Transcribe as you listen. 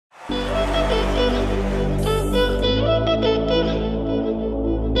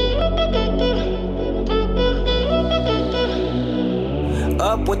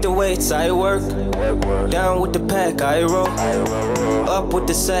with the weights, I work. Down with the pack, I roll. Up with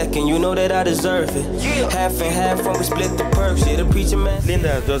the sack, and you know that I deserve it. Half and half when we split the perks. Yeah, the preacher man. Linda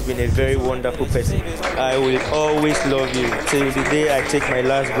has just been a very wonderful person. I will always love you till the day I take my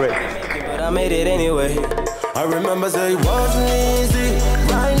last breath. But I made it anyway. I remember say it wasn't easy.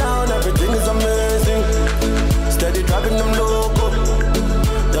 Right now, everything is amazing. Steady dropping them loco.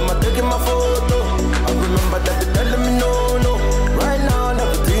 Them I taking my photo. I remember that they telling me no. Right now,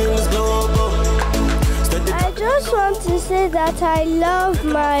 everything is global. I just want to say that I love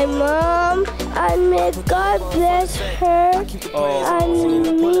my mom and may God bless her and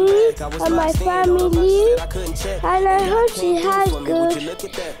me and my family, and I hope she has good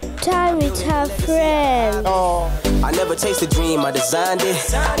time with her friends. I never chased a dream, I designed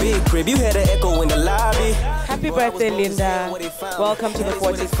it. Big crib, you hear the echo in the lobby. Happy birthday, Linda. Welcome to the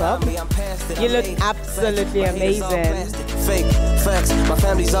 40s Club. You look absolutely amazing. Fake facts, my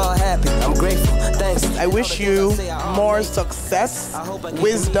family's all happy. I'm grateful, thanks. I wish you more success,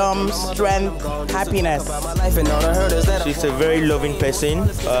 wisdom, strength, happiness. She's a very loving person.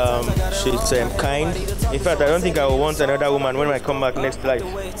 She's kind. In fact, I don't think I will want another woman when I come back next life.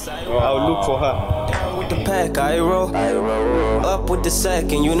 I'll look for her. Down with the pack, I roll. Up with the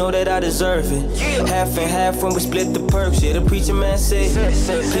sack, and you know that I deserve it. Half and half when we split the perks. Yeah, the preacher man said,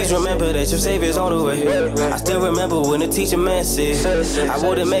 please remember that your savior's on the way. I still remember when the teacher man said, I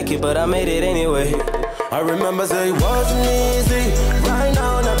wouldn't make it, but I made it anyway. I remember say it wasn't easy. Right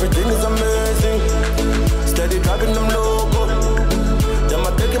now, everything is amazing. Steady dropping them loco. Them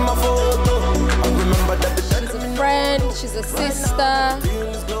I taking my photo. I remember that she's a friend, she's a sister,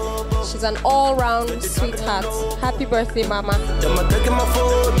 she's an all-round sweetheart. Happy birthday, Mama. Them I taking my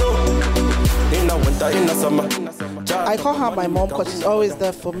photo. In the winter, in the summer. I call her my mom because she's always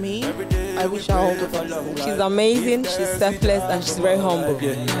there for me. I wish her all the best. She's amazing, she's selfless, and she's very humble.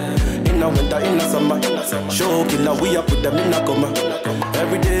 In the winter, in the summer. Show killer, we up with them in the coma.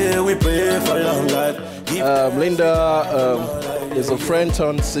 Every day we pray for long life. Linda is a friend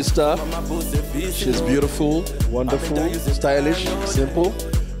turned sister. She's beautiful, wonderful, stylish, simple.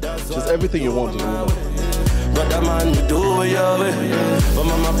 She's everything you want in a woman. Brother man, you do your way. But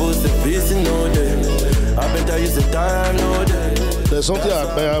mama post the peace in no day. I better use the time no day. There's something I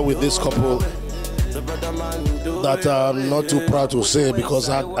admire with this couple that I'm not too proud to say because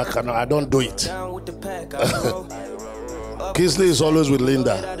I don't do it. Kisley is always with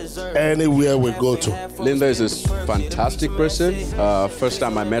Linda, anywhere we go to. Linda is a fantastic person. First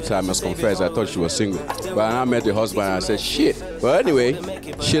time I met her, I must confess, I thought she was single. But when I met the husband, I said, shit. But anyway,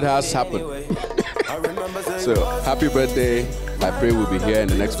 shit has happened. So, happy birthday. I pray we'll be here in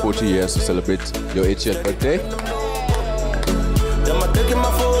the next 40 years to celebrate your 80th birthday.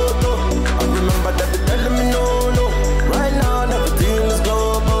 Right now, everything is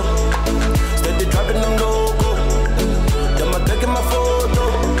global. Steady dropping them loco. Them I taking my photo.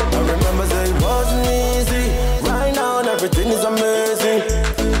 I remember say it wasn't easy. Right now, everything is amazing.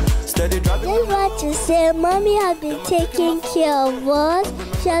 Steady dropping. Just want to say, Mommy has been taking care of us.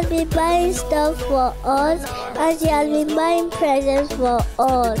 She has been buying stuff for us, and she has been buying presents for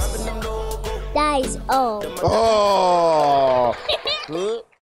us. That is all. Oh.